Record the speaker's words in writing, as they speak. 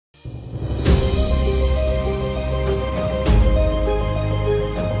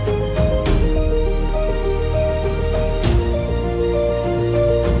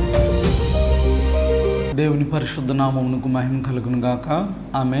దేవుని పరిశుద్ధ నామమునకు మహిమ కలుగును గాక.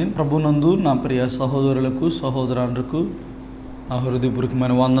 ఆమేన్. ప్రభునందు నా ప్రియ సహోదరులకు సహోదరులకు నా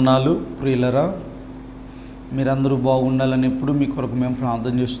హృదయపూర్వకమైన వందనాలు. ప్రియులరా, మీరందరూ బాగుండాలని ఎప్పుడు మీ కొరకు మేము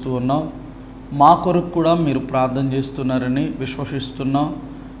ప్రార్థన చేస్తూ ఉన్నాం. మా కొరకు కూడా మీరు ప్రార్థన చేస్తున్నారని విశ్వసిస్తున్నాం.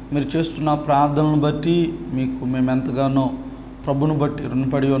 మీరు చేస్తున్న ప్రార్థనను బట్టి మీకు మేము ఎంతగానో ప్రభును బట్టి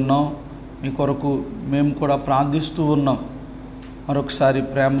రుణపడి ఉన్నాం. మీ కొరకు మేము కూడా ప్రార్థిస్తూ ఉన్నాం. మరొకసారి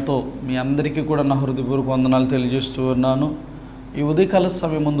ప్రేమతో మీ అందరికీ కూడా నా హృదయపూర్వక వందనాలు తెలియజేస్తూ ఉన్నాను. ఈ ఉదయకాల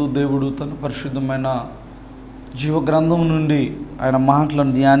సమయం ముందు దేవుడు తన పరిశుద్ధమైన జీవగ్రంథం నుండి ఆయన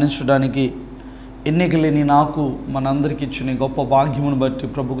మాటలను ధ్యానించడానికి ఎన్నిక లేని నాకు మనందరికీ ఇచ్చిన గొప్ప భాగ్యమును బట్టి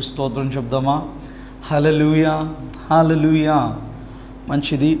ప్రభుకు స్తోత్రం చెప్దామా? హల్లెలూయా, హల్లెలూయా.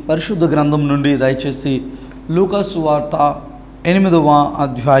 మంచిది. పరిశుద్ధ గ్రంథం నుండి దయచేసి లూకా సువార్త 8వ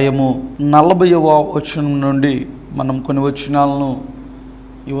అధ్యాయము 40వ వచనం నుండి మనం కొన్ని వచనాలను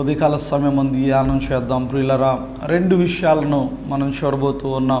ఈ ఉదయకాల సమయం ముందు ధ్యానం చేద్దాం. ప్రియులరా, రెండు విషయాలను మనం చూడబోతూ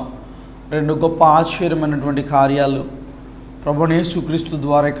ఉన్నాం. రెండు గొప్ప ఆశ్చర్యమైనటువంటి కార్యాలు ప్రభువైన యేసుక్రీస్తు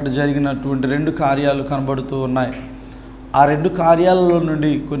ద్వారా ఇక్కడ జరిగినటువంటి రెండు కార్యాలు కనబడుతూ ఉన్నాయి. ఆ రెండు కార్యాలలో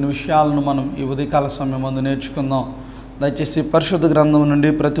నుండి కొన్ని విషయాలను మనం ఈ ఉదయకాల సమయం ముందు నేర్చుకుందాం. దయచేసి పరిశుద్ధ గ్రంథం నుండి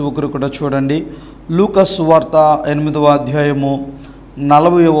ప్రతి ఒక్కరు కూడా చూడండి. లూకా సువార్త 8వ అధ్యాయము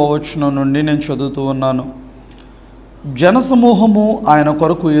 40వ వచనం నుండి నేను చదువుతూ ఉన్నాను. జనసమూహము ఆయన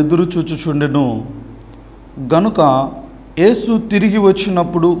కొరకు ఎదురు చూచుచుండెను గనుక యేసు తిరిగి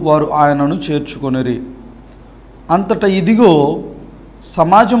వచ్చినప్పుడు వారు ఆయనను చేర్చుకొనిరి. అంతటా ఇదిగో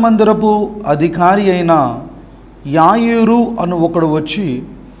సమాజ మందిరపు అధికారి అయిన యాయేరు అను ఒకడు వచ్చి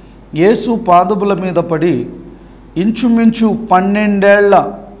యేసు పాదముల మీద పడి ఇంచుమించు 12 ఏళ్ల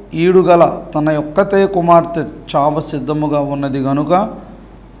ఈడుగల తన ఒక్కతే కుమార్తె చావ సిద్ధముగా ఉన్నది గనుక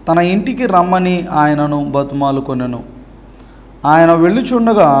తన ఇంటికి రమ్మని ఆయనను బతుమాలుకొనెను. ఆయన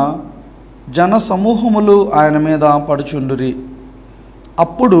వెళ్ళుచుండగా జన సమూహములు ఆయన మీద పడుచుండిరి.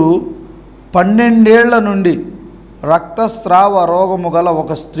 అప్పుడు 12 ఏళ్ల నుండి రక్తస్రావ రోగము గల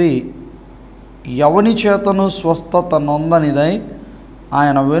ఒక స్త్రీ ఎవని చేతను స్వస్థత నొందనిదై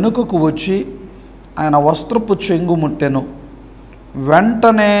ఆయన వెనుకకు వచ్చి ఆయన వస్త్రపు చెంగు ముట్టెను.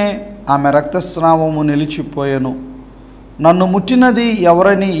 వెంటనే ఆమె రక్తస్రావము నిలిచిపోయెను. నన్ను ముట్టినది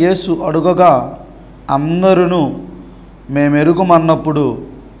ఎవరని యేసు అడుగగా అందరూ మేమెరుగుమన్నప్పుడు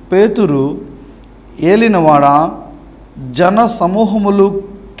పేతురు, ఏలినవాడా, జన సమూహములు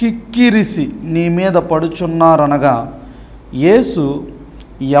కిక్కిరిసి నీ మీద పడుచున్నారనగా యేసు,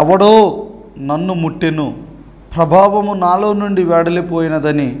 ఎవడో నన్ను ముట్టెను, ప్రభావము నాలో నుండి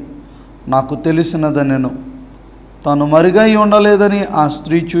వెడలిపోయినదని నాకు తెలిసినదనెను. తను మరుగై ఉండలేదని ఆ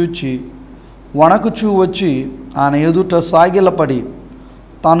స్త్రీ చూచి వణకుచూ వచ్చి ఆయన ఎదుట సాగిలపడి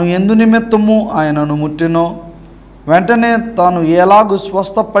తాను ఎందు నిమిత్తము ఆయనను ముట్టెనో వెంటనే తాను ఎలాగూ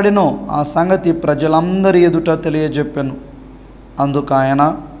స్వస్థపడినో ఆ సంగతి ప్రజలందరి ఎదుట తెలియజెప్పాను. అందుకు ఆయన,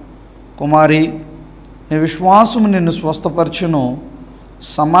 కుమారి, నీ విశ్వాసము నిన్ను స్వస్థపరచును,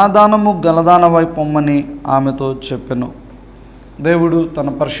 సమాధానము గలదానవై పొమ్మని ఆమెతో చెప్పెను. దేవుడు తన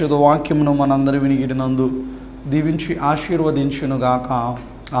పరిశుద్ధ వాక్యమును మనందరి వినికిడినందు దీవించి ఆశీర్వదించునుగాక.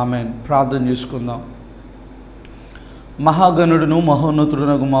 ఆమేన్. ప్రార్థన చేసుకుందాం. మహాగణుడును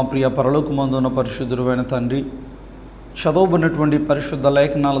మహోన్నతుడునగు మా ప్రియ పరలోకమందున్న పరిశుద్ధుడైన తండ్రి, చదవబడినటువంటి పరిశుద్ధ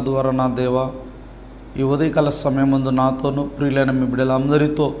లేఖనాల ద్వారా నా దేవ, ఈ ఉదయకాల సమయం ముందు నాతోనూ ప్రియులైన మీ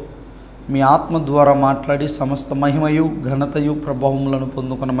బిడ్డలందరితో మీ ఆత్మ ద్వారా మాట్లాడి సమస్త మహిమయు ఘనతయు ప్రభావములను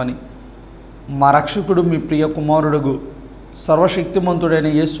పొందుకొనమని మా రక్షకుడు మీ ప్రియ కుమారుడుగు సర్వశక్తిమంతుడైన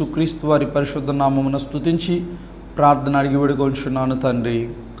యేసుక్రీస్తు వారి పరిశుద్ధ నామమున స్తుతించి ప్రార్థన అడిగి వేడుకొంచున్నాను తండ్రి.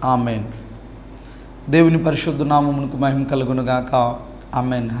 ఆమెన్. దేవుని పరిశుద్ధ నామమునకు మహిమ కలుగునుగాక.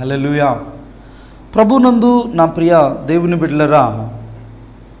 ఆమెన్. హల్లెలూయా. ప్రభునందు నా ప్రియ దేవుని బిడ్డలరా,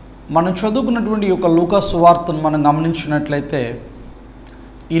 మనం చదువుకున్నటువంటి ఈ యొక్క లూకా సువార్తను మనం గమనించినట్లయితే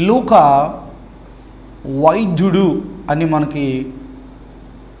ఈ లూకా వైద్యుడు అని మనకి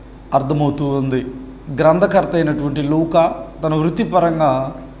అర్థమవుతూ ఉంది. గ్రంథకర్త అయినటువంటి లూకా తన వృత్తిపరంగా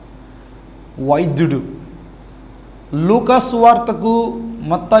వైద్యుడు. లూకా సువార్తకు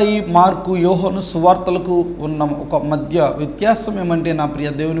మత్తయి, మార్కు, యోహాను సువార్తలకు ఉన్న ఒక మధ్య వ్యత్యాసం ఏమంటే నా ప్రియ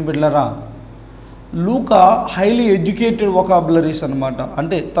దేవుని బిడ్డలరా, లూకా హైలీ ఎడ్యుకేటెడ్ వొకాబులరీస్ అన్నమాట.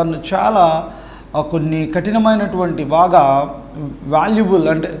 అంటే తను చాలా కొన్ని కఠినమైనటువంటి బాగా వాల్యుబుల్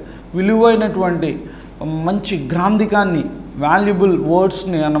అంటే విలువైనటువంటి మంచి గ్రాంధికాన్ని, వాల్యుబుల్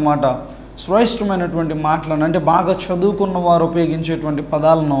వర్డ్స్ని అన్నమాట, శ్రేష్టమైనటువంటి మాటలను, అంటే బాగా చదువుకున్న వారు ఉపయోగించేటువంటి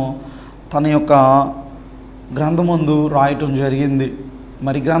పదాలను తన యొక్క గ్రంథమందు రాయటం జరిగింది.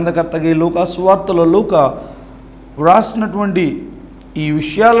 మరి గ్రంథకర్తగా ఈ లూకా సువార్తలో లూకా వ్రాసినటువంటి ఈ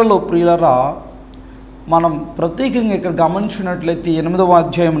విషయాలలో ప్రియులరా మనం ప్రత్యేకంగా ఇక్కడ గమనించినట్లయితే 8వ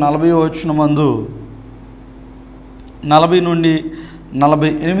అధ్యాయం 40వ వచనమందు 40 నుండి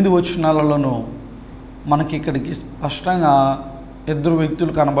 48 వచనాలలోనూ మనకి ఇక్కడికి స్పష్టంగా ఇద్దరు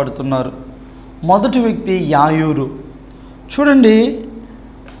వ్యక్తులు కనబడుతున్నారు. మొదటి వ్యక్తి యాయూరు. చూడండి,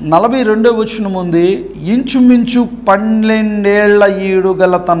 42వ వచనం ఉంది, ఇంచుమించు 12 ఏళ్ల ఈడు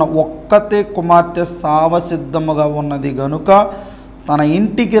గల తన ఒక్కతే కుమార్తె సావసిద్ధముగా ఉన్నది గనుక తన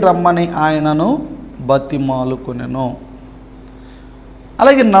ఇంటికి రమ్మని ఆయనను బతిమాలుకొనెను.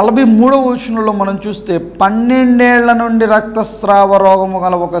 అలాగే 43వ వచనంలో మనం చూస్తే 12 ఏళ్ల నుండి రక్తస్రావ రోగము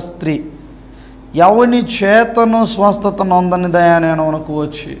గల ఒక స్త్రీ ఎవని చేతను స్వస్థత నొందనిదయా నేను మనకు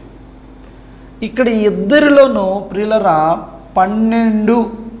వచ్చి. ఇక్కడ ఇద్దరిలోనూ ప్రియులరా 12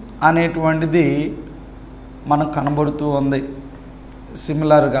 అనేటువంటిది మనకు కనబడుతూ ఉంది.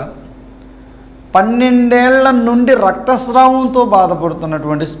 సిమిలర్గా 12 ఏళ్ల నుండి రక్తస్రావంతో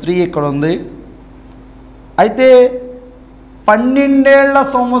బాధపడుతున్నటువంటి స్త్రీ ఇక్కడ ఉంది. అయితే 12 ఏళ్ల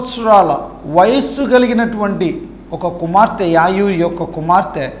సంవత్సరాల వయస్సు కలిగినటువంటి ఒక కుమార్తె, యాయూరు యొక్క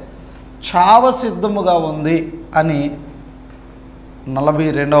కుమార్తె చావ సిద్ధముగా ఉంది అని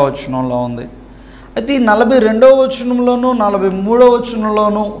 42వ వచనంలో ఉంది. అయితే ఈ 42వ వచనంలోనూ 43వ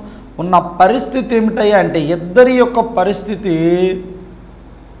వచనంలోనూ ఉన్న పరిస్థితి ఏమిటయ్యా అంటే ఇద్దరి యొక్క పరిస్థితి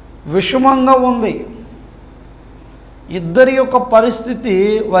విషమంగా ఉంది. ఇద్దరి యొక్క పరిస్థితి,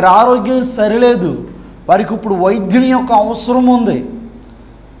 వారి ఆరోగ్యం సరిలేదు, వారికి ఇప్పుడు వైద్యుని యొక్క అవసరం ఉంది.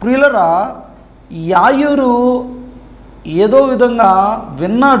 ప్రియులరా, యాయూరు ఏదో విధంగా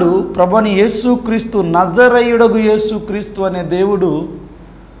విన్నాడు, ప్రభుని యేసుక్రీస్తు, నజరేయుడగు యేసుక్రీస్తు అనే దేవుడు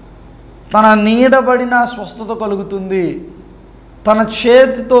తన నీడబడిన స్వస్థత కలుగుతుంది, తన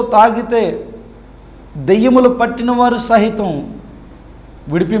చేతితో తాగితే దెయ్యములు పట్టిన వారు సహితం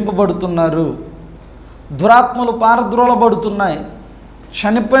విడిపింపబడుతున్నారు, దురాత్మలు పారద్రోలబడుతున్నాయి,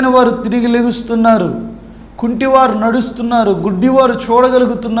 చనిపోయిన వారు తిరిగి లెగుస్తున్నారు, కుంటివారు నడుస్తున్నారు, గుడ్డివారు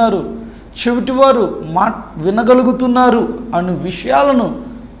చూడగలుగుతున్నారు, చెవిటివారు వినగలుగుతున్నారు అనే విషయాలను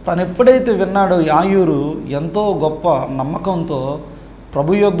తను ఎప్పుడైతే విన్నాడో యాయూరు ఎంతో గొప్ప నమ్మకంతో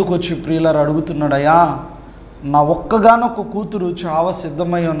ప్రభు యొద్దకు వచ్చి ప్రియులారు అడుగుతున్నాడు, అయ్యా నా ఒక్కగానొక్క కూతురు చావ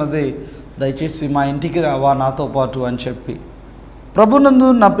సిద్ధమై ఉన్నది, దయచేసి మా ఇంటికి రావా నాతో పాటు అని చెప్పి. ప్రభునందు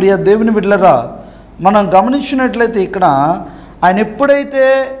నా ప్రియ దేవుని బిడ్డలారా, మనం గమనించినట్లయితే ఇక్కడ ఆయన ఎప్పుడైతే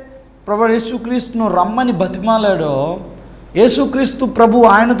ప్రభు యేసుక్రీస్తును రమ్మని బతిమాలాడో యేసుక్రీస్తు ప్రభు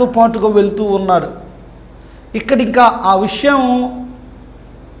ఆయనతో పాటుగా వెళ్తూ ఉన్నాడు. ఇక్కడ ఇంకా ఆ విషయం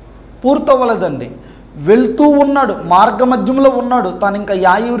పూర్తవ్వలేదండి, వెళ్తూ ఉన్నాడు, మార్గ మధ్యంలో ఉన్నాడు, తాను ఇంకా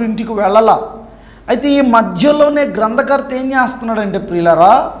యాయూరు ఇంటికి వెళ్ళాల. అయితే ఈ మధ్యలోనే గ్రంథకర్త ఏం చేస్తున్నాడంటే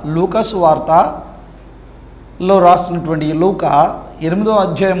ప్రియులారా, లూకాసు వార్తలో రాసినటువంటి ఈ లూకా 8వ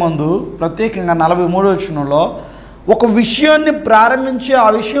అధ్యాయమందు ప్రత్యేకంగా 43వ వచనంలో ఒక విషయాన్ని ప్రారంభించి ఆ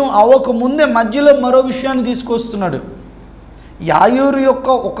విషయం అవ్వకముందే మధ్యలో మరో విషయాన్ని తీసుకొస్తున్నాడు. యాయూరు యొక్క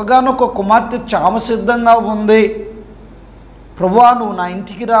ఒక్కగానొక్క కుమార్తె చావ సిద్ధంగా ఉంది, ప్రభువా నువ్వు నా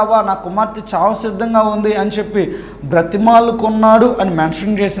ఇంటికి రావా, నా కుమార్తె చావ సిద్ధంగా ఉంది అని చెప్పి బ్రతిమాలుకున్నాడు అని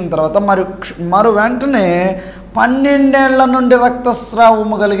మెన్షన్ చేసిన తర్వాత మరో వెంటనే 12 ఏళ్ల నుండి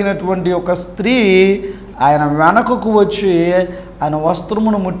రక్తస్రావము కలిగినటువంటి ఒక స్త్రీ ఆయన వెనకకు వచ్చి ఆయన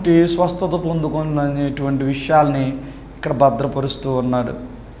వస్త్రమును ముట్టి స్వస్థత పొందుకుందనేటువంటి విషయాల్ని ఇక్కడ భద్రపరుస్తూ ఉన్నాడు.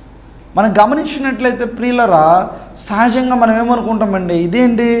 మనం గమనించినట్లయితే ప్రియులరా, సహజంగా మనం ఏమనుకుంటామండి,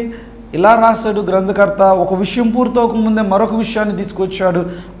 ఇదేంటి ఇలా రాశాడు గ్రంథకర్త, ఒక విషయం పూర్తవకముందే మరొక విషయాన్ని తీసుకొచ్చాడు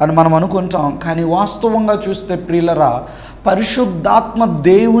అని మనం అనుకుంటాం. కానీ వాస్తవంగా చూస్తే ప్రియులరా, పరిశుద్ధాత్మ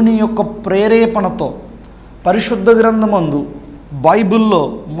దేవుని యొక్క ప్రేరేపణతో పరిశుద్ధ గ్రంథమందు బైబిల్లో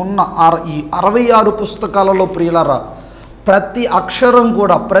ఉన్న ఈ 66 పుస్తకాలలో ప్రియులరా ప్రతి అక్షరం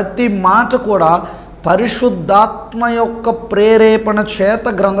కూడా, ప్రతి మాట కూడా పరిశుద్ధాత్మ యొక్క ప్రేరేపణ చేత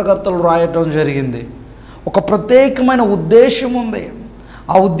గ్రంథకర్తలు రాయటం జరిగింది. ఒక ప్రత్యేకమైన ఉద్దేశం ఉంది.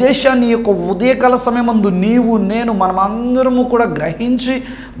 ఆ ఉద్దేశాన్ని యొక్క ఉదయకాల సమయమందు నీవు నేను మనమందరము కూడా గ్రహించి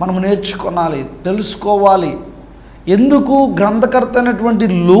మనము నేర్చుకోవాలి, తెలుసుకోవాలి. ఎందుకు గ్రంథకర్త అయినటువంటి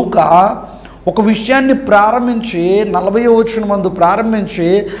లూకా ఒక విషయాన్ని ప్రారంభించి 40వ వచనమందు ప్రారంభించి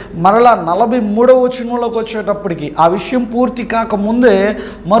మరలా 43వ వచనంలోకి వచ్చేటప్పటికి ఆ విషయం పూర్తి కాకముందే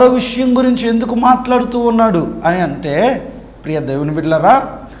మరో విషయం గురించి ఎందుకు మాట్లాడుతూ ఉన్నాడు అని అంటే, ప్రియ దేవుని బిడ్డలారా,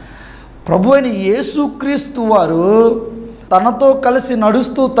 ప్రభు అయిన యేసుక్రీస్తు వారు తనతో కలిసి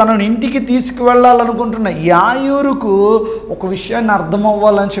నడుస్తూ తనను ఇంటికి తీసుకువెళ్ళాలనుకుంటున్న యాయూరుకు ఒక విషయాన్ని అర్థం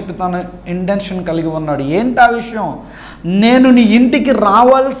అవ్వాలని చెప్పి తన ఇంటెన్షన్ కలిగి ఉన్నాడు. ఏంటి ఆ విషయం? నేను నీ ఇంటికి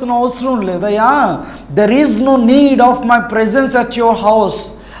రావాల్సిన అవసరం లేదయ్యా, there is no need of my presence at your house,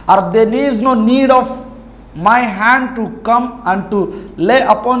 are there is no need of my hand to come and to లే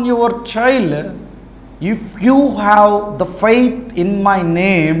upon your child. If you have the faith in my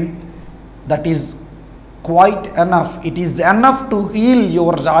name, that is quite enough. It is enough to heal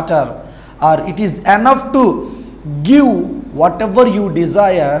your daughter, or it is enough to give what ever you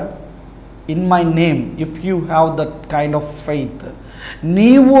desire in my name if you have that kind of faith.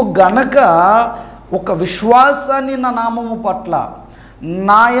 నీవు గనక ఒక విశ్వాసాన్ని నా నామము పట్ల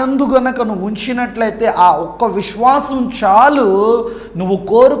నా యందు గనక నువ్వు ఉంచినట్లయితే ఆ ఒక్క విశ్వాసం చాలు నువ్వు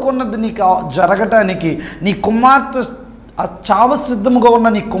కోరుకున్నది నీకు జరగటానికి, నీ కుమార్తె చావ సిద్ధముగా ఉన్న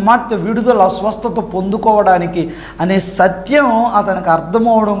నీ కుమార్తె విడుదల స్వస్థత పొందుకోవడానికి అనే సత్యం అతనికి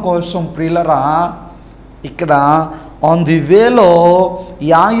అర్థమవడం కోసం ప్రియులరా ఇక్కడ ఆన్ ది వేలో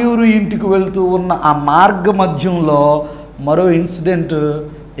యాయూరు ఇంటికి వెళ్తూ ఉన్న ఆ మార్గ మధ్యంలో మరో ఇన్సిడెంట్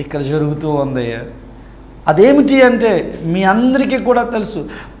ఇక్కడ జరుగుతూ ఉంది. అదేమిటి అంటే మీ అందరికీ కూడా తెలుసు,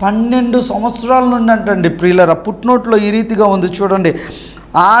 12 సంవత్సరాల నుండి అంటండి ప్రియులరా, పుట్నోట్లో ఈ రీతిగా ఉంది చూడండి.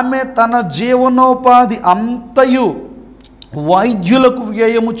 ఆమె తన జీవనోపాధి అంతయు వైద్యులకు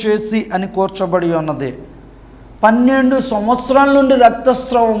వ్యయము చేసి అని కూర్చబడి ఉన్నది. 12 సంవత్సరాల నుండి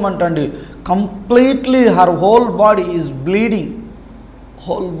రక్తస్రావం అంటండి. Completely her whole body is bleeding,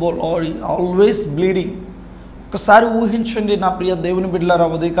 whole body always bleeding. ఒకసారి ఊహించండి నా ప్రియ దేవుని బిడ్డలారా,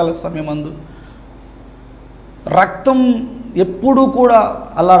 ఉదయకాల సమయమందు రక్తం ఎప్పుడూ కూడా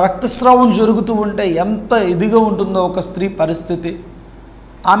అలా రక్తస్రావం జరుగుతూ ఉంటే ఎంత ఇదిగా ఉంటుందో ఒక స్త్రీ పరిస్థితి.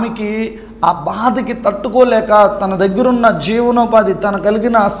 ఆమెకి ఆ బాధకి తట్టుకోలేక తన దగ్గరున్న జీవనోపాధి, తను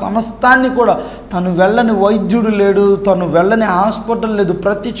కలిగిన సమస్తాన్ని కూడా, తను వెళ్ళని వైద్యుడు లేడు, తను వెళ్ళని హాస్పిటల్ లేదు,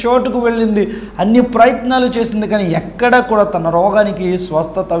 ప్రతి చోటుకు వెళ్ళింది, అన్ని ప్రయత్నాలు చేసింది, కానీ ఎక్కడ కూడా తన రోగానికి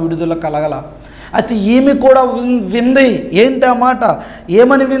స్వస్థత విడుదల కలగల. అయితే ఈమె కూడా వింది. ఏంటి ఆ మాట?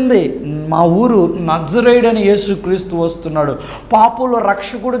 ఏమని వింది? మా ఊరు నజరేయుడని యేసుక్రీస్తు వస్తున్నాడు, పాపుల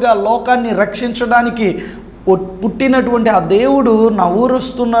రక్షకుడిగా లోకాన్ని రక్షించడానికి పుట్టినటువంటి ఆ దేవుడు నా ఊరు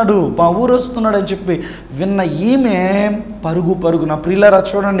వస్తున్నాడు, మా ఊరు వస్తున్నాడు అని చెప్పి విన్న ఈమె పరుగున ప్రియులారా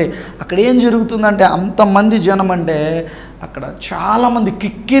చూడండి అక్కడ ఏం జరుగుతుందంటే, అంతమంది జనం అంటే అక్కడ చాలామంది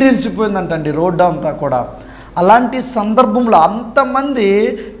కిక్కిరిసిపోయిందంటండి రోడ్డు అంతా కూడా. అలాంటి సందర్భంలో అంతమంది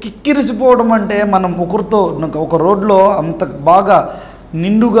కిక్కిరిసిపోవడం అంటే, మనం ఒక రోడ్లో అంత బాగా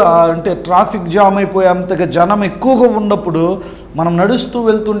నిండుగా అంటే ట్రాఫిక్ జామ్ అయిపోయి అంతగా జనం ఎక్కువగా ఉన్నప్పుడు మనం నడుస్తూ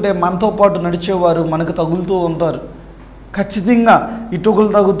వెళ్తుంటే మనతో పాటు నడిచేవారు మనకు తగులుతూ ఉంటారు. ఖచ్చితంగా ఇటుకలు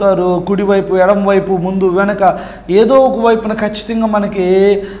తగులుతారు, కుడివైపు ఎడం వైపు ముందు వెనక ఏదో ఒక వైపున ఖచ్చితంగా మనకి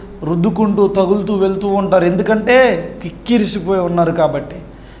రుద్దుకుంటూ తగులుతూ వెళ్తూ ఉంటారు, ఎందుకంటే కిక్కిరిసిపోయి ఉన్నారు కాబట్టి.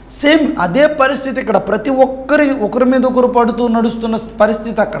 సేమ్ అదే పరిస్థితి ఇక్కడ, ప్రతి ఒకరి మీద ఒకరు పడుతూ నడుస్తున్న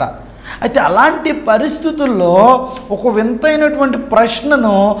పరిస్థితి అక్కడ. అయితే అలాంటి పరిస్థితుల్లో ఒక వింతైనటువంటి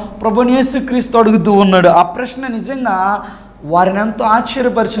ప్రశ్నను ప్రభువైన యేసుక్రీస్తు అడుగుతూ ఉన్నాడు. ఆ ప్రశ్న నిజంగా వారిని ఎంతో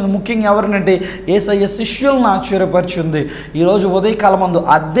ఆశ్చర్యపరిచింది. ముఖ్యంగా ఎవరినంటే యేసయ్య శిష్యులను ఆశ్చర్యపరిచింది. ఈరోజు ఉదయకాలమందు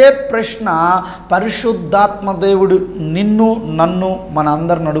అదే ప్రశ్న పరిశుద్ధాత్మ దేవుడు నిన్ను నన్ను మన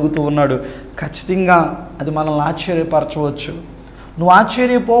అందరిని అడుగుతూ ఉన్నాడు. ఖచ్చితంగా అది మనల్ని ఆశ్చర్యపరచవచ్చు, నువ్వు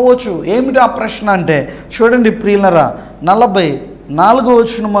ఆశ్చర్యపోవచ్చు. ఏమిటి ఆ ప్రశ్న అంటే చూడండి ప్రియులరా, 44వ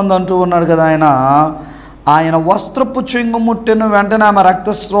వచనం మందు అంటూ ఉన్నాడు కదా, ఆయన వస్త్రపు చెంగు ముట్టెను, వెంటనే ఆమె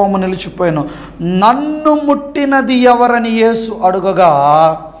రక్తస్రావము నిలిచిపోయాను. నన్ను ముట్టినది ఎవరని యేసు అడుగగా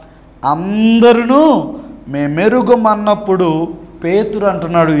అందరూ మేమెరుగమన్నప్పుడు పేతురు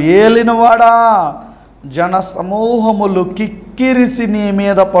అంటున్నాడు, ఏలినవాడా, జన సమూహములు కిక్కిరిసి నీ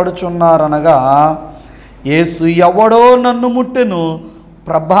మీద పడుచున్నారనగా యేసు ఎవడో నన్ను ముట్టెను,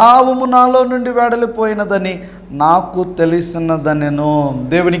 ప్రభావము నాలో నుండి వెడలిపోయినదని నాకు తెలిసినదనెను.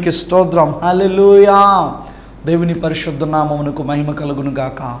 దేవునికి స్తోత్రం, హల్లెలూయా. దేవుని పరిశుద్ధ నామమునకు మహిమ కలుగును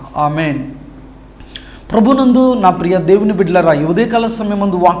గాక, ఆమేన్. ప్రభునందు నా ప్రియ దేవుని బిడ్డలారా, ఉదయకాల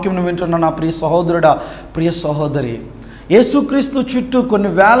సమయమందు వాక్యమును వింటున్న నా ప్రియ సహోదరుడా, ప్రియ సహోదరి, యేసుక్రీస్తు చుట్టూ కొన్ని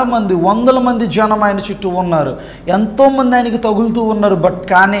వేల మంది, వందల మంది జనం ఆయన చుట్టూ ఉన్నారు, ఎంతోమంది ఆయనకి తగులుతూ ఉన్నారు.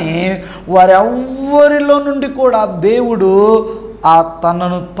 కానీ వారెవ్వరిలో నుండి కూడా దేవుడు ఆ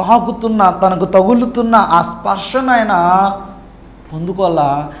తనను తాకుతున్న, తనకు తగులుతున్న ఆ స్పర్శను ఆయన పొందుకోవాలా.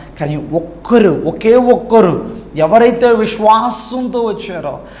 కానీ ఒకే ఒక్కరు ఎవరైతే విశ్వాసంతో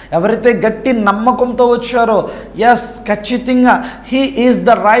వచ్చారో, ఎవరైతే గట్టి నమ్మకంతో వచ్చారో, ఎస్ ఖచ్చితంగా he is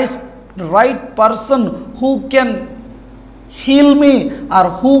the right person who can heal me are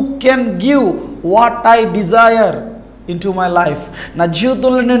who can give what I desire in to my life. నా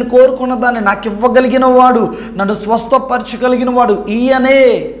జీవితంలో నేను కోరుకున్న దాన్ని నాకు ఇవ్వగలిగిన వాడు, నన్ను స్వస్థపరచగలిగిన వాడు ఈయనే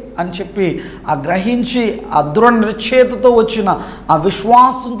అని చెప్పి ఆ గ్రహించి ఆ దృఢ నిశ్చయతతో వచ్చిన, ఆ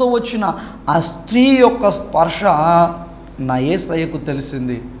విశ్వాసంతో వచ్చిన ఆ స్త్రీ యొక్క స్పర్శ నా యేసయ్యకు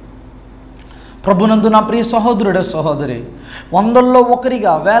తెలిసింది. ప్రభునందు నా ప్రియ సహోదరుడే, సహోదరి, వందల్లో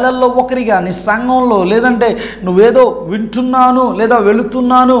ఒకరిగా, వేలల్లో ఒకరిగా నీ సంఘంలో, లేదంటే నువ్వేదో వింటున్నాను లేదా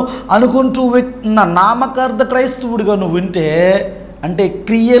వెళుతున్నాను అనుకుంటూ నామకార్థ క్రైస్తవుడిగా నువ్వు వింటే అంటే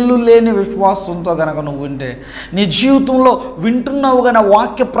క్రియలు లేని విశ్వాసంతో కనుక నువ్వు ఉంటే, నీ జీవితంలో వింటున్నావు కానీ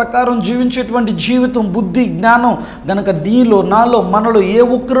వాక్య ప్రకారం జీవించేటువంటి జీవితం, బుద్ధి, జ్ఞానం గనక నీలో, నాలో, మనలో ఏ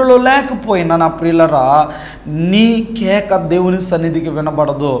ఒక్కరిలో లేకపోయినా నా ప్రియులరా, నీ కేక దేవుని సన్నిధికి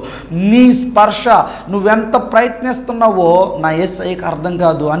వినబడదు. నీ స్పర్శ నువ్వెంత ప్రయత్నిస్తున్నావో నా యేసయ్యకి అర్థం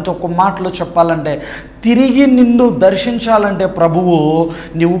కాదు. అంటే ఒక మాటలో చెప్పాలంటే, తిరిగి నిన్ను దర్శించాలంటే ప్రభువు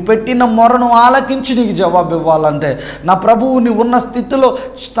నీవు పెట్టిన మొరను ఆలకించి నీకు జవాబు ఇవ్వాలంటే, నా ప్రభువు నీవు ఉన్న స్థితిలో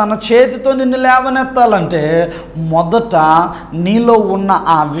తన చేతితో నిన్ను లేవనెత్తాలంటే, మొదట నీలో ఉన్న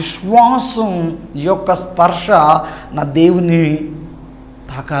ఆ విశ్వాసం యొక్క స్పర్శ నా దేవుని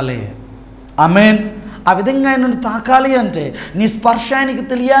తాకాలి. ఆమేన్. ఆ విధంగా ఆయనను తాకాలి అంటే, నీ స్పర్శ ఆయనకి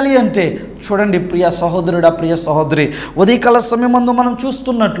తెలియాలి అంటే, చూడండి ప్రియ సహోదరుడా, ప్రియ సహోదరి, ఉదయకాల సమయమందు మనం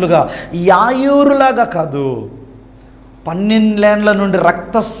చూస్తున్నట్లుగా యాయూరులాగా కాదు, 12 ఏళ్ల నుండి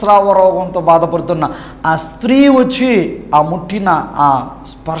రక్తస్రావ రోగంతో బాధపడుతున్న ఆ స్త్రీ వచ్చి ఆ ముట్టిన ఆ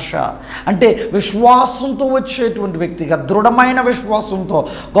స్పర్శ అంటే విశ్వాసంతో వచ్చేటువంటి వ్యక్తిగా, దృఢమైన విశ్వాసంతో,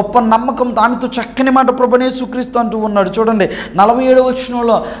 గొప్ప నమ్మకంతో, ఆమెతో చక్కని మాట ప్రభువైన యేసుక్రీస్తు అంటూ ఉన్నాడు. చూడండి 47వ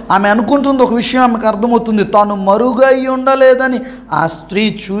వచనంలో ఆమె అనుకుంటుంది ఒక విషయం, ఆమెకు అర్థమవుతుంది. తాను మరుగై ఉండలేదని ఆ స్త్రీ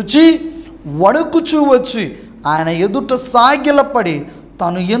చూచి వణుకుచూ వచ్చి ఆయన ఎదుట సాగిలపడి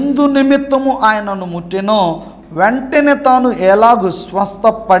తాను ఎందు నిమిత్తము ఆయనను ముట్టెనో, వెంటనే తాను ఎలాగూ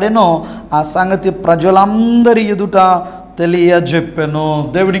స్వస్థపడెనో ఆ సంగతి ప్రజలందరి ఎదుట తెలియజెప్పెను.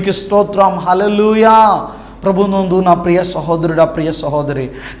 దేవునికి స్తోత్రం. హల్లెలూయా. ప్రభునందు నా ప్రియ సహోదరుడా, ప్రియ సహోదరి,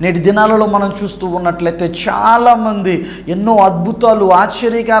 నేటి దినాలలో మనం చూస్తూ ఉన్నట్లయితే చాలామంది ఎన్నో అద్భుతాలు,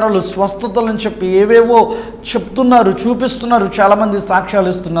 ఆశ్చర్యకారాలు, స్వస్థతలను చెప్పి ఏవేవో చెప్తున్నారు, చూపిస్తున్నారు, చాలామంది సాక్ష్యాలు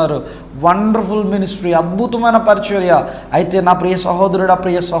ఇస్తున్నారు. వండర్ఫుల్ మినిస్ట్రీ, అద్భుతమైన పరిచర్య. అయితే నా ప్రియ సహోదరుడా,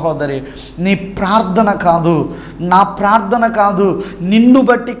 ప్రియ సహోదరి, నీ ప్రార్థన కాదు, నా ప్రార్థన కాదు, నిన్ను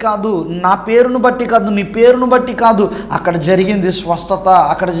బట్టి కాదు, నా పేరును బట్టి కాదు, నీ పేరును బట్టి కాదు అక్కడ జరిగింది స్వస్థత,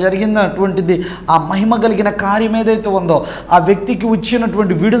 అక్కడ జరిగినటువంటిది ఆ మహిమ కలిగిన కార్యం ఏదైతే ఉందో, ఆ వ్యక్తికి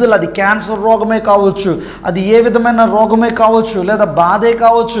వచ్చినటువంటి విడుదల, అది క్యాన్సర్ రోగమే కావచ్చు, అది ఏ విధమైన రోగమే కావచ్చు, లేదా బాధే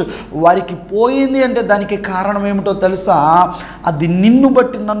కావచ్చు, వారికి పోయింది అంటే దానికి కారణం ఏమిటో తెలుసా? అది నిన్ను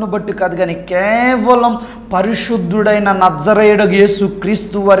బట్టి, నన్ను బట్టి కాదు, కానీ కేవలం పరిశుద్ధుడైన నజరేయుడగు యేసు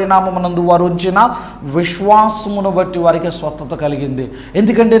క్రీస్తు వారి నామమునందు వారు ఉంచిన విశ్వాసమును బట్టి వారికి స్వస్థత కలిగింది.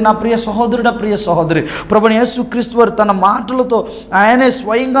 ఎందుకంటే నా ప్రియ సహోదరుడా, ప్రియ సహోదరి, ప్రభువైన యేసు క్రీస్తు వారు తన మాటలతో ఆయనే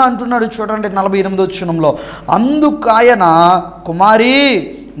స్వయంగా అంటున్నాడు. చూడండి 48వ వచనంలో, అందుకాయన కుమారి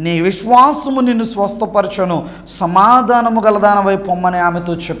నీ విశ్వాసము నిన్ను స్వస్థపరచను, సమాధానము గలదానవై పొమ్మని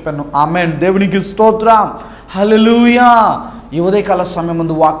ఆమెతో చెప్పాను. ఆమేన్. దేవునికి స్తోత్రం. హల్లెలూయా. ఈ ఉదయకాల సమయం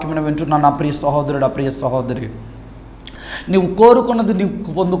ముందు వాక్యమును వింటున్నా నా ప్రియ సహోదరుడా, ప్రియ సహోదరి, నీవు కోరుకున్నది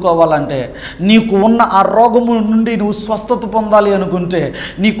నీకు పొందుకోవాలంటే, నీకు ఉన్న ఆ రోగము నుండి నువ్వు స్వస్థత పొందాలి అనుకుంటే,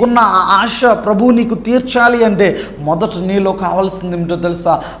 నీకున్న ఆ ఆశ ప్రభువు నీకు తీర్చాలి అంటే, మొదట నీలో కావాల్సింది ఏమిటో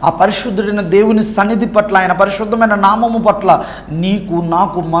తెలుసా? ఆ పరిశుద్ధుడైన దేవుని సన్నిధి పట్ల, ఆయన పరిశుద్ధమైన నామము పట్ల నీకు,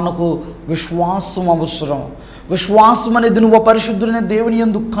 నాకు, మనకు విశ్వాసం అవసరం. విశ్వాసం అనేది నువ్వు పరిశుద్ధుడైన దేవుని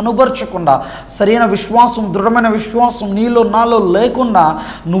యందు కనుబరచకుండా, సరైన విశ్వాసం, దృఢమైన విశ్వాసం నీలో, నాలో లేకుండా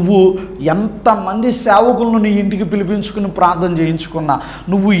నువ్వు ఎంతమంది సేవకులను నీ ఇంటికి పిలిపించుకుని ప్రార్థన చేయించుకున్నా,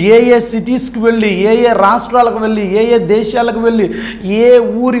 నువ్వు ఏ ఏ సిటీస్కి వెళ్ళి, ఏ ఏ రాష్ట్రాలకు వెళ్ళి, ఏ ఏ దేశాలకు వెళ్ళి, ఏ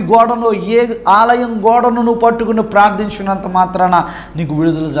ఊరి గోడను, ఏ ఆలయం గోడను నువ్వు పట్టుకుని ప్రార్థించినంత మాత్రాన నీకు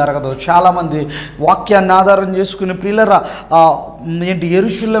విడుదల జరగదు. చాలామంది వాక్యాన్ని ఆధారం చేసుకుని ప్రియులరా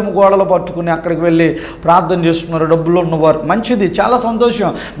యెరూషలేము గోడలు పట్టుకుని అక్కడికి వెళ్ళి ప్రార్థన చేస్తున్నారు, డబ్బులు ఉన్నవారు. మంచిది, చాలా సంతోషం.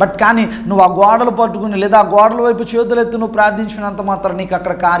 బట్ కానీ నువ్వు ఆ గోడలు పట్టుకుని, లేదా ఆ గోడల వైపు చేతులెత్తి నువ్వు ప్రార్థించినంత మాత్రం నీకు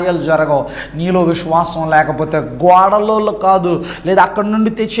అక్కడ కార్యాలు జరగవు. నీలో విశ్వాసం లేకపోతే, గోడలో కాదు, లేదా అక్కడి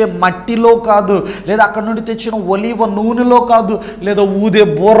నుండి తెచ్చే మట్టిలో కాదు, లేదా అక్కడి నుండి తెచ్చిన ఒలీవ నూనెలో కాదు, లేదా ఊదే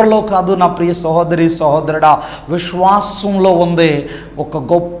బూరలో కాదు. నా ప్రియ సహోదరి, సహోదరుడా, విశ్వాసంలో ఉంది ఒక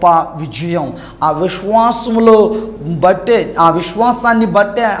గొప్ప విజయం. ఆ విశ్వాసములో బట్టే, ఆ విశ్వాసాన్ని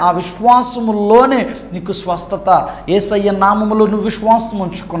బట్టే, ఆ విశ్వాసములోనే నీకు స్వస్థత. యేసయ్య నామములో నువ్వు విశ్వాసం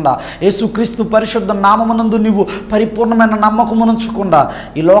ఉంచకుండా, యేసుక్రీస్తు పరిశుద్ధ నామమునందు నువ్వు పరిపూర్ణమైన నమ్మకం ఉంచకుండా,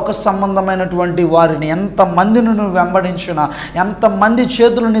 ఈ లోక సంబంధమైనటువంటి వారిని ఎంతమందిని నువ్వు వెంబడించినా, ఎంతమంది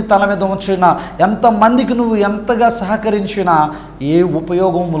చేతులు నీ తల మీద ఉంచినా, ఎంతమందికి నువ్వు ఎంతగా సహకరించినా ఏ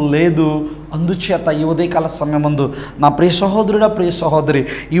ఉపయోగము లేదు. అందుచేత ఈ ఉదయకాల సమయమందు నా ప్రియ సహోదరుడా, ప్రియ సహోదరి,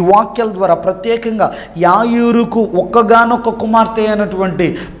 ఈ వాక్యాల ద్వారా ప్రత్యేకంగా యాయూరుకు ఒక్కగానొక్క కుమార్తె అయినటువంటి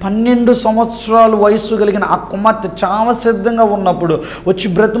 12 సంవత్సరాలు వయసు కలిగిన ఆ కుమార్తె చావ సిద్ధంగా ఉన్నప్పుడు వచ్చి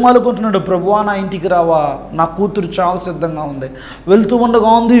బ్రతిమాలుకుంటున్నాడు, ప్రభువా నా ఇంటికి రావా, నా కూతురు చావ సిద్ధంగా ఉంది, వెళ్తూ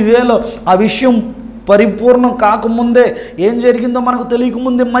ఉండగా ఉంది వేలో ఆ విషయం పరిపూర్ణం కాకముందే ఏం జరిగిందో మనకు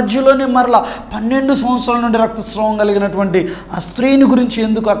తెలియకముందే మధ్యలోనే మరలా 12 సంవత్సరాల నుండి రక్తస్రావం కలిగినటువంటి ఆ స్త్రీని గురించి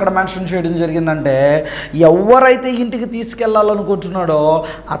ఎందుకు అక్కడ మెన్షన్ చేయడం జరిగిందంటే, ఎవరైతే ఇంటికి తీసుకెళ్లాలనుకుంటున్నాడో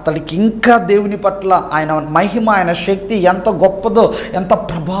అతడికి ఇంకా దేవుని పట్ల ఆయన మహిమ, ఆయన శక్తి ఎంత గొప్పదో, ఎంత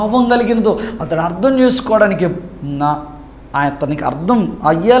ప్రభావం కలిగినదో అతడు అర్థం చేసుకోవడానికి, అతనికి అర్థం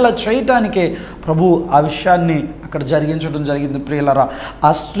అయ్యేలా చేయటానికే ప్రభు ఆ విషయాన్ని అక్కడ జరిగించడం జరిగింది. ప్రియులరా,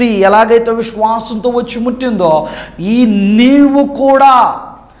 ఆ స్త్రీ ఎలాగైతే విశ్వాసంతో వచ్చి ముట్టిందో, నీవు కూడా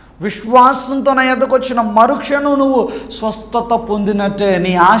విశ్వాసంతో నా ఎద్దకు వచ్చిన మరుక్షణం నువ్వు స్వస్థత పొందినట్టే,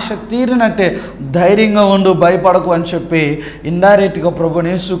 నీ ఆశ తీరినట్టే, ధైర్యంగా ఉండు, భయపడకు అని చెప్పి ఇండైరెక్ట్గా ప్రభువైన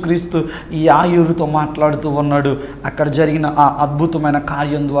యేసుక్రీస్తు ఈ యాయూరుతో మాట్లాడుతూ ఉన్నాడు అక్కడ జరిగిన ఆ అద్భుతమైన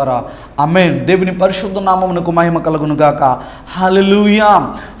కార్యం ద్వారా. ఆమేన్. దేవుని పరిశుద్ధ నామమునకు మహిమ కలుగును గాక. హల్లెలూయా,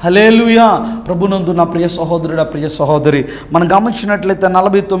 హల్లెలూయా. ప్రభునందు నా ప్రియ సహోదరుడా, ప్రియ సహోదరి, మనం గమనించినట్లయితే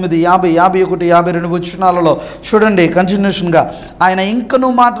 49, 50, 51, 52 వచనాలలో చూడండి కంటిన్యూషన్గా ఆయన ఇంకనూ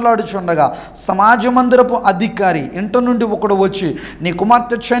మాట్లాడుచుండగా సమాజ మందిరపు అధికారి ఇంట నుండి ఒకడు వచ్చి, నీ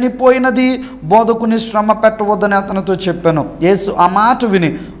కుమార్తె చనిపోయినది, బోధకుని శ్రమ పెట్టవద్దని అతనితో చెప్పాను. యేసు ఆ మాట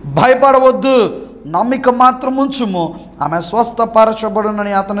విని, భయపడవద్దు, నమ్మిక మాత్రం ఉంచుము, ఆమె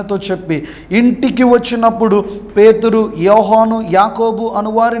స్వస్థపరచబడునని అతనితో చెప్పి ఇంటికి వచ్చినప్పుడు పేతురు, యోహాను, యాకోబు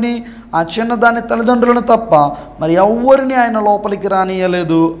అనువారిని, ఆ చిన్నదాని తల్లిదండ్రులను తప్ప మరి ఎవ్వరిని ఆయన లోపలికి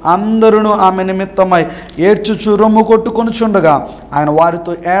రానియలేదు. అందరూ ఆమె నిమిత్తమై ఏడ్చుచు రొమ్ము కొట్టుకొనుచుండగా ఆయన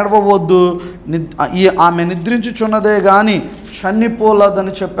వారితో, ఏడవవద్దు, ఆమె నిద్రించుచున్నదే కానీ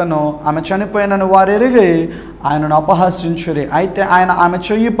చనిపోలేదని చెప్పాను. ఆమె చనిపోయినని వారు ఎరిగి ఆయనను అపహసించురి. అయితే ఆయన ఆమె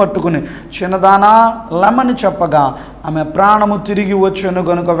చెయ్యి పట్టుకుని, చిన్నదానా లెమని చెప్పగా ఆమె ప్రాణము తిరిగి వచ్చాను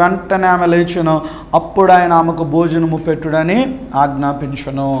గనుక వెంటనే ఆమె లేచెను. అప్పుడు ఆయన ఆమెకు భోజనము పెట్టుడని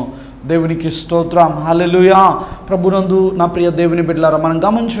ఆజ్ఞాపించను. దేవునికి స్తోత్రం. హల్లెలూయా. ప్రభునందు నా ప్రియ దేవుని బిడ్డలారా, మనం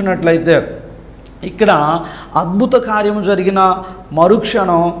గమనించినట్లయితే ఇక్కడ అద్భుత కార్యము జరిగిన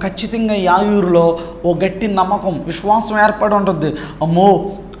మరుక్షణం ఖచ్చితంగా యాయూరులో ఓ గట్టి నమ్మకం, విశ్వాసం ఏర్పడి ఉంటుంది. అమ్మో,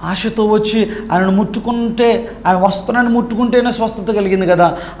 ఆశతో వచ్చి ఆయనను ముట్టుకుంటే, ఆయన వస్త్రాన్ని ముట్టుకుంటేనే స్వస్థత కలిగింది కదా,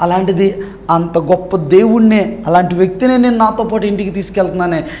 అలాంటిది అంత గొప్ప దేవుణ్ణే, అలాంటి వ్యక్తినే నేను నాతో పాటు ఇంటికి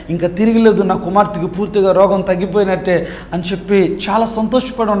తీసుకెళ్తున్నానే, ఇంకా తిరిగిలేదు, నా కుమార్తెకి పూర్తిగా రోగం తగ్గిపోయినట్టే అని చెప్పి చాలా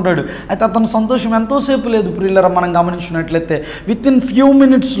సంతోషపడి ఉంటాడు. అయితే అతని సంతోషం ఎంతోసేపు లేదు ప్రియులరా. మనం గమనించినట్లయితే వితిన్ ఫ్యూ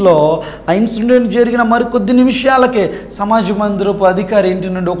మినిట్స్లో ఆ ఇన్సిడెంట్ జరిగిన మరికొద్ది నిమిషాలకే సమాజ మందిరపు అధికారి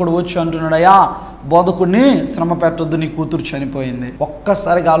ఇంటి నుండి ఒకడు వచ్చి అంటున్నాడు, అయ్యా, బోధకుడిని శ్రమ పెట్టొద్దు, నీ కూతురు చనిపోయింది.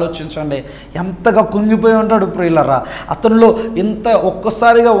 ఒక్కసారిగా ఆలోచించండి, ఎంతగా కుంగిపోయి ఉంటాడు ప్రియులరా. అతనిలో ఇంత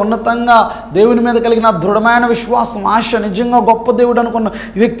ఒక్కసారిగా ఉన్నతంగా దేవుని మీద కలిగిన దృఢమైన విశ్వాసం, ఆశ, నిజంగా గొప్ప దేవుడు అనుకున్న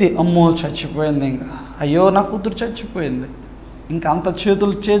వ్యక్తి, అమ్మో చచ్చిపోయింది, ఇంకా అయ్యో నా కూతురు చచ్చిపోయింది, ఇంకా అంత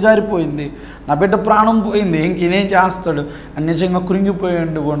చేతులు చేజారిపోయింది, నా బిడ్డ ప్రాణం పోయింది, ఇంక ఈయనేం చేస్తాడు అని నిజంగా కృంగిపోయి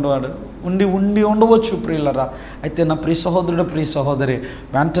ఉండవచ్చు ప్రియులరా. అయితే నా ప్రియ సహోదరుడు, ప్రియ సహోదరి,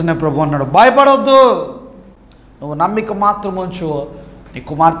 వెంటనే ప్రభు అన్నాడు, భయపడవద్దు, నువ్వు నమ్మిక మాత్రం ఉంచు, నీ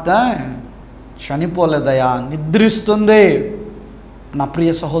కుమార్తె చనిపోలేదయా, నిద్రిస్తుంది. నా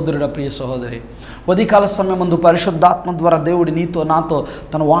ప్రియ సహోదరుడు, ప్రియ సహోదరి, ఉదయకాల సమయం ముందు పరిశుద్ధాత్మ ద్వారా దేవుడు నీతో నాతో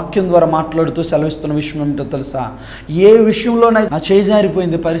తన వాక్యం ద్వారా మాట్లాడుతూ సెలవిస్తున్న విషయం ఏమిటో తెలుసా? ఏ విషయంలోనైతే నా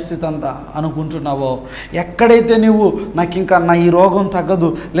చేజారిపోయింది పరిస్థితి అంతా అనుకుంటున్నావో, ఎక్కడైతే నువ్వు నాకు ఇంకా నా ఈ రోగం తగ్గదు,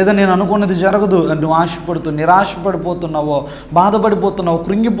 లేదా నేను అనుకున్నది జరగదు అని నువ్వు ఆశపడుతూ నిరాశపడిపోతున్నావో, బాధపడిపోతున్నావో,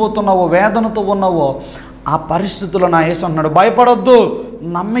 కృంగిపోతున్నావో, వేదనతో ఉన్నావో, ఆ పరిస్థితుల్లో నా యేసు అన్నాడు, భయపడొద్దు,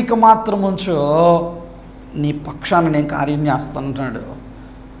 నమ్మిక మాత్రం ఉంచు, నీ పక్షాన నేను కార్యం చేస్తానంటున్నాడు.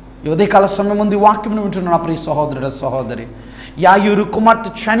 ఉదయకాల సమయం ముందు వాక్యం వింటున్నాను నా ప్రియ సహోదరుడు, సహోదరి. యాయూరు కుమార్తె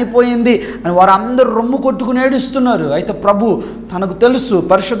చనిపోయింది అని వారు అందరూ రొమ్ము కొట్టుకుని ఏడుస్తున్నారు. అయితే ప్రభు తనకు తెలుసు,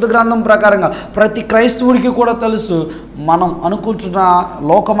 పరిశుద్ధ గ్రంథం ప్రకారంగా ప్రతి క్రైస్తవుడికి కూడా తెలుసు, మనం అనుకుంటున్న,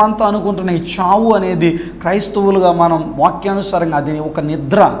 లోకమంతా అనుకుంటున్న ఈ చావు అనేది క్రైస్తవులుగా మనం వాక్యానుసారంగా అది ఒక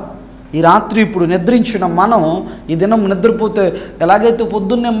నిద్ర. ఈ రాత్రి ఇప్పుడు నిద్రించిన మనం ఈ దినం నిద్రపోతే ఎలాగైతే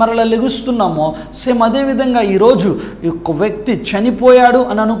పొద్దున్నే మరలా లెగుస్తున్నామో, సేమ్ అదేవిధంగా ఈరోజు ఒక వ్యక్తి చనిపోయాడు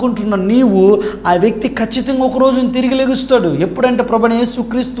అని అనుకుంటున్న నీవు, ఆ వ్యక్తి ఖచ్చితంగా ఒక రోజున తిరిగి లెగుస్తాడు. ఎప్పుడంటే ప్రభువైన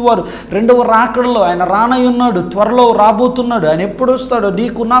యేసుక్రీస్తు వారు రెండవ రాకడలో ఆయన రానయ్యున్నాడు, త్వరలో రాబోతున్నాడు. ఆయన ఎప్పుడు వస్తాడో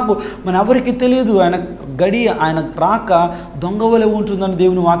నీకు నాకు మన ఎవరికి తెలియదు. ఆయన గడి, ఆయన రాక దొంగవలే ఉంటుందని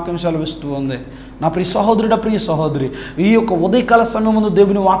దేవుని వాక్యం సెలవిస్తూ ఉంది. నా ప్రియ సహోదరుడ, ప్రియ సహోదరి, ఈ యొక్క ఉదయకాల సమయం ముందు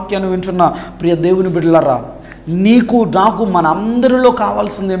దేవుని వాక్యాన్ని వింటున్న ప్రియ దేవుని బిడ్డలారా, నీకు నాకు మన అందరిలో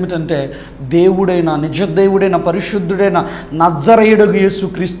కావాల్సింది ఏమిటంటే దేవుడైన, నిజ దేవుడైన, పరిశుద్ధుడైన నజరేయుడగు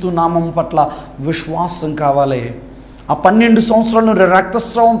యేసుక్రీస్తు నామం పట్ల విశ్వాసం కావాలి. ఆ 12 సంవత్సరాలు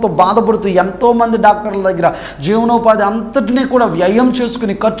రక్తస్రావంతో బాధపడుతూ ఎంతోమంది డాక్టర్ల దగ్గర జీవనోపాధి అంతటినీ కూడా వ్యయం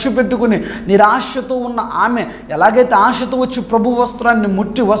చేసుకుని ఖర్చు పెట్టుకుని నిరాశతో ఉన్న ఆమె ఎలాగైతే ఆశతో వచ్చి ప్రభు వస్త్రాన్ని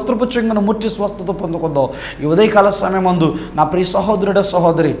ముట్టి వస్త్రపు చెంగును ముట్టి స్వస్థత పొందుకుందో, ఈ ఉదయకాల సమయం ముందు నా ప్రియ సహోదరుడ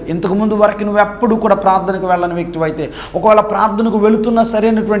సహోదరి, ఇంతకుముందు వరకు నువ్వు ఎప్పుడు కూడా ప్రార్థనకు వెళ్ళని వ్యక్తి అయితే, ఒకవేళ ప్రార్థనకు వెళుతున్న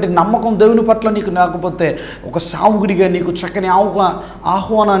సరైనటువంటి నమ్మకం దేవుని పట్ల నీకు లేకపోతే, ఒక సావుగుడిగా నీకు చక్కని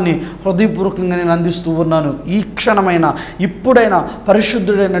ఆహ్వానాన్ని హృదయపూర్వకంగా నేను అందిస్తూ ఉన్నాను. ఈ క్షణమైన ఇప్పుడైనా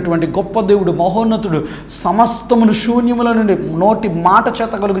పరిశుద్ధుడైనటువంటి గొప్ప దేవుడు, మహోన్నతుడు, సమస్తమును శూన్యముల నుండి నోటి మాట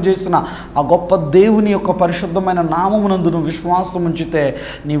చేత కలుగు చేసిన ఆ గొప్ప దేవుని యొక్క పరిశుద్ధమైన నామమునందు నువ్వు విశ్వాసం ఉంచితే,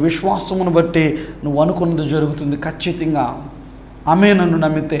 నీ విశ్వాసమును బట్టి నువ్వు అనుకున్నది జరుగుతుంది ఖచ్చితంగా. ఆమేన్. నన్ను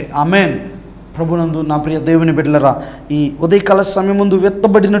నమ్మితే ఆమేన్. ప్రభునందు నా ప్రియ దేవుని బిడ్డలరా, ఈ ఉదయకాల సమయం ముందు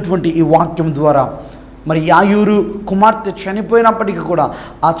వెత్తబడినటువంటి ఈ వాక్యం ద్వారా మరి యాయూరు కుమార్తె చనిపోయినప్పటికీ కూడా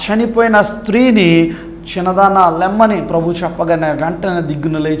ఆ చనిపోయిన స్త్రీని చిన్నదాన లెమ్మని ప్రభు చెప్పగానే వెంటనే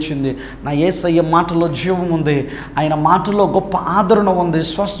దిగ్గున లేచింది. నా యేసయ్య మాటలో జీవం ఉంది, ఆయన మాటలో గొప్ప ఆదరణ ఉంది,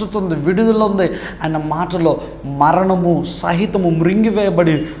 స్వస్థత ఉంది, విడుదల ఉంది. ఆయన మాటలో మరణము సహితము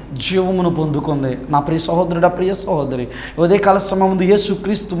మృంగివేయబడి జీవమును పొందుకుంది. నా ప్రియ సహోదరుడా, ప్రియ సహోదరి, ఉదయకాల సమయం ముందు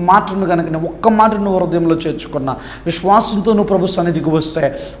యేసుక్రీస్తు మాటను కనుక నేను ఒక్క మాటను హృదయంలో చేర్చుకున్నా, విశ్వాసంతో నువ్వు ప్రభు సన్నిధికి వస్తే,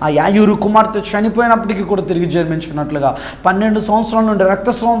 ఆ యాయూరు కుమార్తె చనిపోయినప్పటికీ కూడా తిరిగి జన్మించినట్లుగా 12 సంవత్సరాల నుండి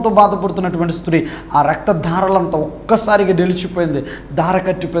రక్తస్రావంతో బాధపడుతున్నటువంటి స్త్రీ ఆ రక్తధారలంతా ఒక్కసారిగా నిలిచిపోయింది, దార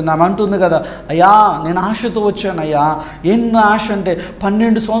కట్టిపోయింది. ఆమె అంటుంది కదా, అయ్యా నేను ఆశతో వచ్చాను అయ్యా. ఏం ఆశ అంటే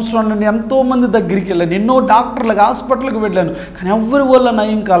 12 సంవత్సరాల నుండి ఎంతోమంది దగ్గరికి వెళ్ళాను, ఎన్నో డాక్టర్లకు హాస్పిటల్కి వెళ్ళాను, కానీ ఎవరి వల్ల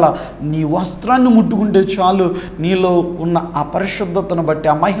నయం కాల. నీ వస్త్రాన్ని ముట్టుకుంటే చాలు, నీలో ఉన్న ఆ పరిశుద్ధతను బట్టి,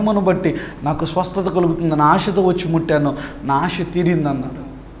 ఆ మహిమను బట్టి నాకు స్వస్థత కలుగుతుంది. నా ఆశతో వచ్చి ముట్టాను, నా ఆశ తీరిందన్నాడు.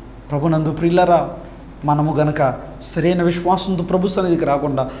 ప్రభునందు ప్రియులారా, మనము గనక సరైన విశ్వాసంతో ప్రభు సన్నిధికి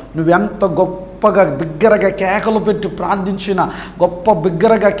రాకుండా నువ్వెంత గొప్పగా బిగ్గరగా కేకలు పెట్టి ప్రార్థించిన, గొప్ప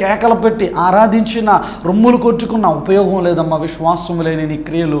బిగ్గరగా కేకలు పెట్టి ఆరాధించిన, రొమ్ములు కొట్టుకున్న ఉపయోగం లేదమ్మా. విశ్వాసం లేని నీ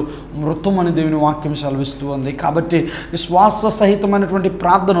క్రియలు మృతమని దేవుని వాక్యం సెలవిస్తూ ఉంది. కాబట్టి విశ్వాస సహితమైనటువంటి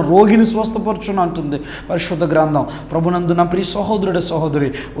ప్రార్థన రోగిని స్వస్థపరచును అంటుంది పరిశుద్ధ గ్రంథం. ప్రభునందు నా ప్రియ సహోదరుడు సహోదరి,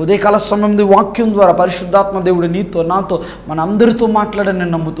 ఉదయకాల సమయం వాక్యం ద్వారా పరిశుద్ధాత్మ దేవుడు నీతో నాతో మనందరితో మాట్లాడని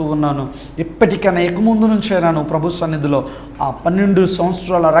నేను నమ్ముతూ ఉన్నాను. ఇప్పటికైనా ముందు నుంచైనా నువ్వు ప్రభు సన్నిధిలో ఆ 12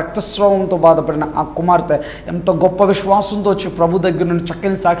 సంవత్సరాల రక్తస్రావంతో బాధపడిన ఆ కుమార్తె ఎంత గొప్ప విశ్వాసంతో వచ్చి ప్రభు దగ్గర నుండి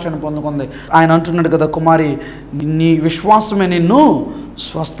చక్కని సాక్ష్యాన్ని పొందుకుంది. ఆయన అంటున్నాడు కదా, కుమారి నీ విశ్వాసమే నిన్ను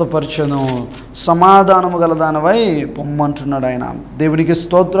స్వస్థపరచను, సమాధానము గలదానవై పొమ్మంటున్నాడు ఆయన. దేవునికి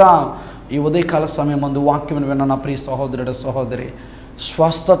స్తోత్ర. ఈ ఉదయకాల సమయం ముందు వాక్యం విన్న నా ప్రియ సహోదరుడు సహోదరి,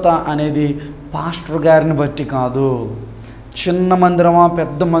 స్వస్థత అనేది పాస్టర్ గారిని బట్టి కాదు, చిన్న మందిరమా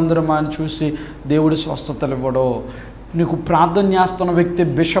పెద్ద మందిరమా అని చూసి దేవుడి స్వస్థతలు ఇవ్వడు. నీకు ప్రార్థన చేస్తున్న వ్యక్తి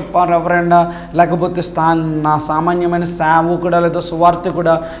బిషప్ రెవరెండా, లేకపోతే నా సామాన్యమైన సేవకుడా, లేదా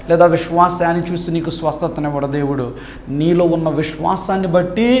సువార్థకుడా, లేదా విశ్వాసాన్ని చూసి నీకు స్వస్థతనివ్వడు దేవుడు. నీలో ఉన్న విశ్వాసాన్ని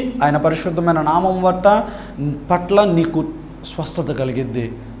బట్టి, ఆయన పరిశుద్ధమైన నామం పట్ల నీకు స్వస్థత కలిగిద్ది.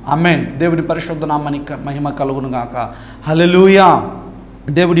 ఆమేన్. దేవుడి పరిశుద్ధ నామానికి మహిమ కలుగును గాక. హల్లెలూయా.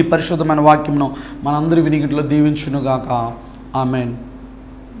 దేవుడి పరిశుద్ధమైన వాక్యంను మనందరి వినికిడిలో దీవించునుగాక. ఆమేన్.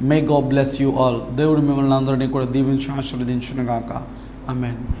 May God bless you all. దేవుడు మిమ్మల్ని అందరినీ కూడా దీవించి ఆశీర్వదించునుగాక.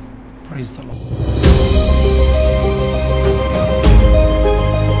 ఆమేన్. Praise the lord.